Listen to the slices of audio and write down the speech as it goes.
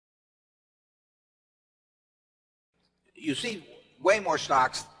you see way more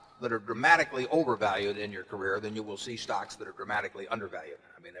stocks that are dramatically overvalued in your career than you will see stocks that are dramatically undervalued.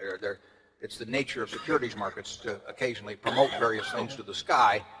 I mean, it's the nature of securities markets to occasionally promote various things to the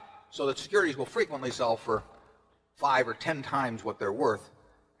sky, so that securities will frequently sell for 5 or 10 times what they're worth,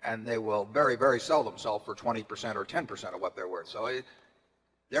 and they will very, very seldom sell for 20% or 10% of what they're worth. So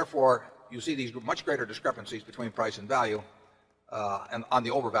therefore, you see these much greater discrepancies between price and value and on the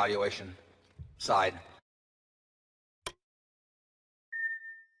overvaluation side.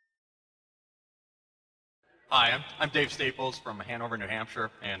 Hi, I'm Dave Staples from Hanover, New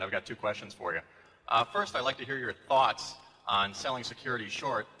Hampshire, and I've got 2 questions for you. First, I'd like to hear your thoughts on selling securities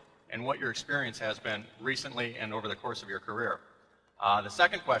short and what your experience has been recently and over the course of your career. The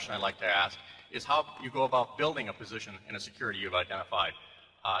second question I'd like to ask is how you go about building a position in a security you've identified.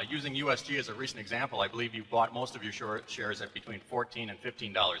 Using USG as a recent example, I believe you bought most of your shares at between $14 and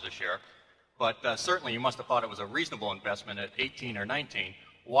 $15 a share, but certainly you must have thought it was a reasonable investment at 18 or 19.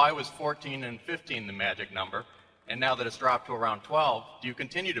 Why was 14 and 15 the magic number? And now that it's dropped to around 12, do you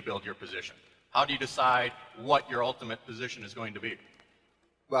continue to build your position? How do you decide what your ultimate position is going to be?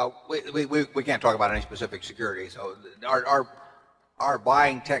 Well, we can't talk about any specific security. So our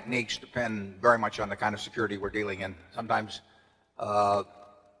buying techniques depend very much on the kind of security we're dealing in. Sometimes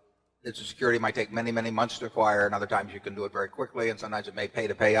it's a security that might take many, many months to acquire, and other times you can do it very quickly, and sometimes it may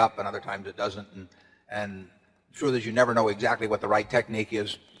pay up, and other times it doesn't. And the truth is you never know exactly what the right technique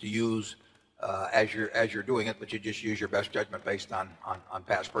is to use as you're doing it, but you just use your best judgment based on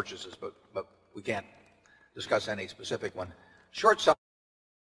past purchases. But we can't discuss any specific one. Short selling,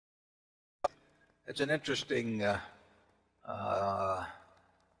 it's an interesting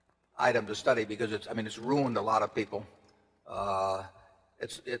item to study because it's ruined a lot of people.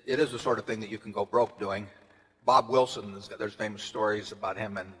 It is the sort of thing that you can go broke doing. Bob Wilson, there's famous stories about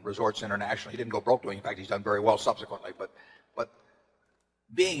him and Resorts International. He didn't go broke doing. In fact, he's done very well subsequently. But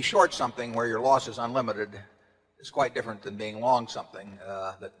being short something where your loss is unlimited is quite different than being long something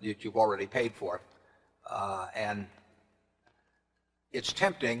that you've already paid for. And it's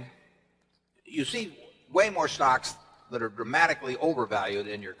tempting. You see way more stocks that are dramatically overvalued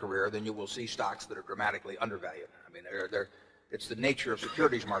in your career than you will see stocks that are dramatically undervalued. I mean, it's the nature of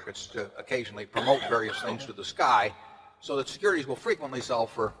securities markets to occasionally promote various things to the sky, so that securities will frequently sell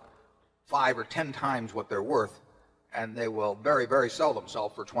for 5 or 10 times what they're worth, and they will very, very seldom sell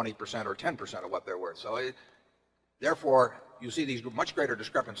for 20% or 10% of what they're worth. So therefore, you see these much greater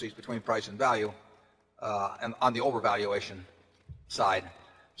discrepancies between price and value and on the overvaluation side.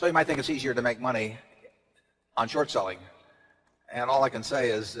 So you might think it's easier to make money on short selling, and all I can say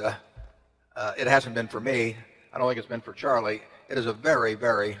is it hasn't been for me. I don't think it's been for Charlie. It is a very,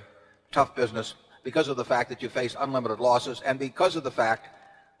 very tough business because of the fact that you face unlimited losses and because of the fact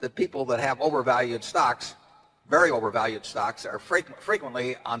that people that have overvalued stocks, very overvalued stocks, are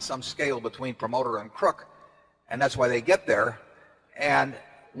frequently on some scale between promoter and crook, and that's why they get there. And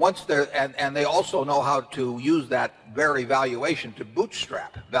once and they also know how to use that very valuation to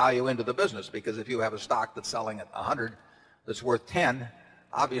bootstrap value into the business, because if you have a stock that's selling at 100 that's worth 10,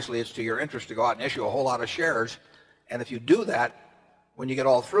 obviously it's to your interest to go out and issue a whole lot of shares, and if you do that, when you get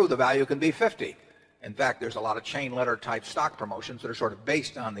all through, the value can be 50. In fact, there's a lot of chain letter type stock promotions that are sort of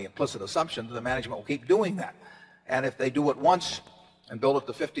based on the implicit assumption that the management will keep doing that. And if they do it once and build it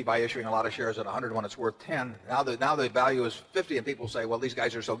to 50 by issuing a lot of shares at 100 when it's worth 10, now the value is 50, and people say, well, these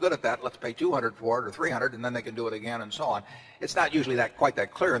guys are so good at that, let's pay 200 for it or 300, and then they can do it again and so on. It's not usually quite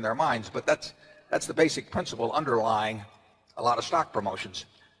that clear in their minds, but that's the basic principle underlying a lot of stock promotions.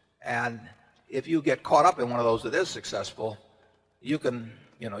 And if you get caught up in one of those that is successful, you can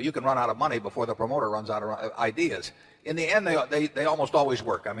run out of money before the promoter runs out of ideas. In the end, they almost always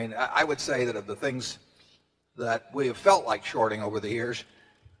work. I mean, I would say that of the things that we have felt like shorting over the years,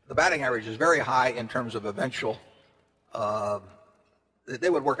 the batting average is very high in terms of eventual. They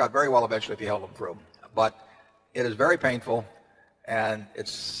would work out very well eventually if you held them through. But it is very painful, and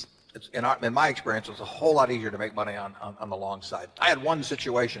in my experience, it's a whole lot easier to make money on the long side. I had one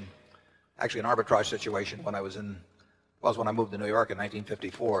situation, actually an arbitrage situation, when I moved to New York in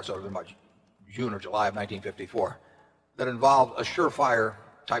 1954, so it was about June or July of 1954, that involved a surefire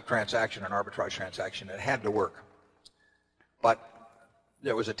type transaction, an arbitrage transaction. It had to work. But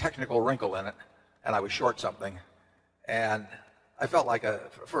there was a technical wrinkle in it, and I was short something. And I felt like,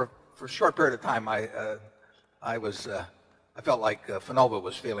 for a short period of time, I felt like Fanova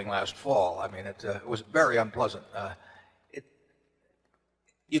was feeling last fall. I mean, it was very unpleasant.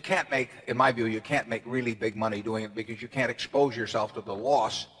 You can't make, in my view, you can't make really big money doing it because you can't expose yourself to the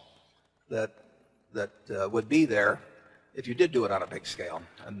loss that would be there if you did do it on a big scale.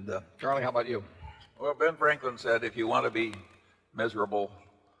 And Charlie, how about you? Well, Ben Franklin said if you want to be miserable,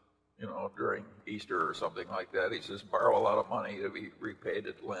 during Easter or something like that, he says borrow a lot of money to be repaid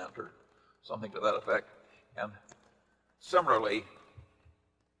at Lent or something to that effect. And similarly,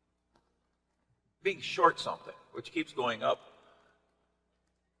 being short something, which keeps going up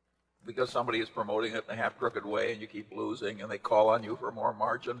because somebody is promoting it in a half-crooked way and you keep losing and they call on you for more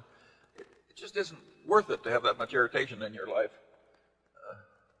margin, it just isn't worth it to have that much irritation in your life.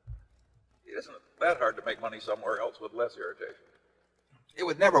 It isn't that hard to make money somewhere else with less irritation. It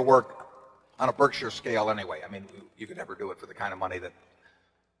would never work on a Berkshire scale anyway. I mean, you could never do it for the kind of money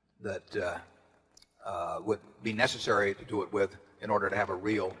that would be necessary to do it with in order to have a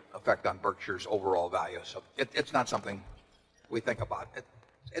real effect on Berkshire's overall value. So it's not something we think about.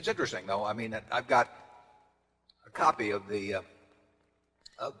 It's interesting, though. I mean, I've got a copy of the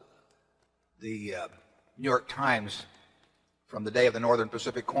New York Times from the day of the Northern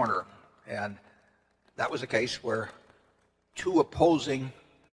Pacific corner, and that was a case where two opposing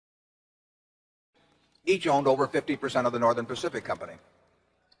each owned over 50% of the Northern Pacific Company,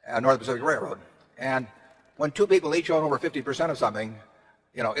 Northern Pacific Railroad. And when two people each own over 50% of something,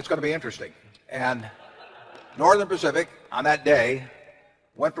 it's going to be interesting. And Northern Pacific on that day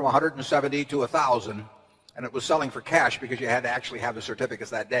went from 170 to 1,000, and it was selling for cash because you had to actually have the certificates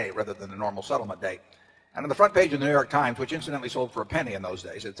that day rather than the normal settlement date. And on the front page of the New York Times, which incidentally sold for a penny in those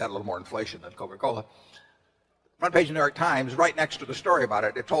days, it's had a little more inflation than Coca-Cola. Front page of the New York Times, right next to the story about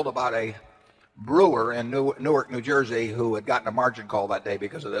it, it told about a brewer in Newark, New Jersey, who had gotten a margin call that day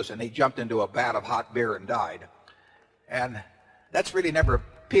because of this, and he jumped into a vat of hot beer and died. And that's really never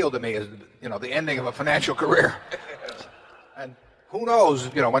appealed to me as the ending of a financial career. And who knows?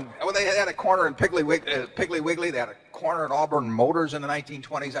 When they had a corner in Piggly Wiggly, they had a corner in Auburn Motors in the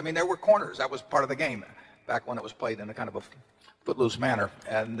 1920s. I mean, there were corners. That was part of the game back when it was played in a kind of a footloose manner,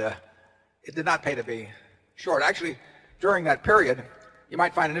 and it did not pay to be short. Actually, during that period, you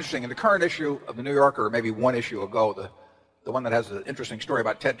might find it interesting. In the current issue of the New Yorker, maybe one issue ago, the one that has an interesting story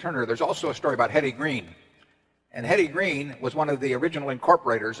about Ted Turner, there's also a story about Hetty Green. And Hetty Green was one of the original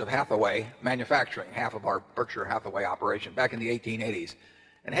incorporators of Hathaway Manufacturing, half of our Berkshire Hathaway operation, back in the 1880s.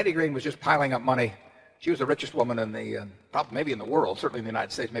 And Hetty Green was just piling up money. She was the richest woman in the, probably maybe in the world, certainly in the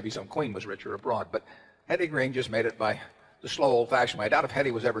United States. Maybe some queen was richer abroad. But Hetty Green just made it by the slow, old-fashioned way. I doubt if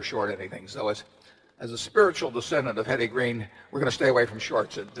Hetty was ever short anything. So as a spiritual descendant of Hetty Green, we're going to stay away from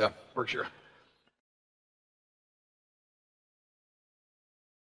shorts at Berkshire.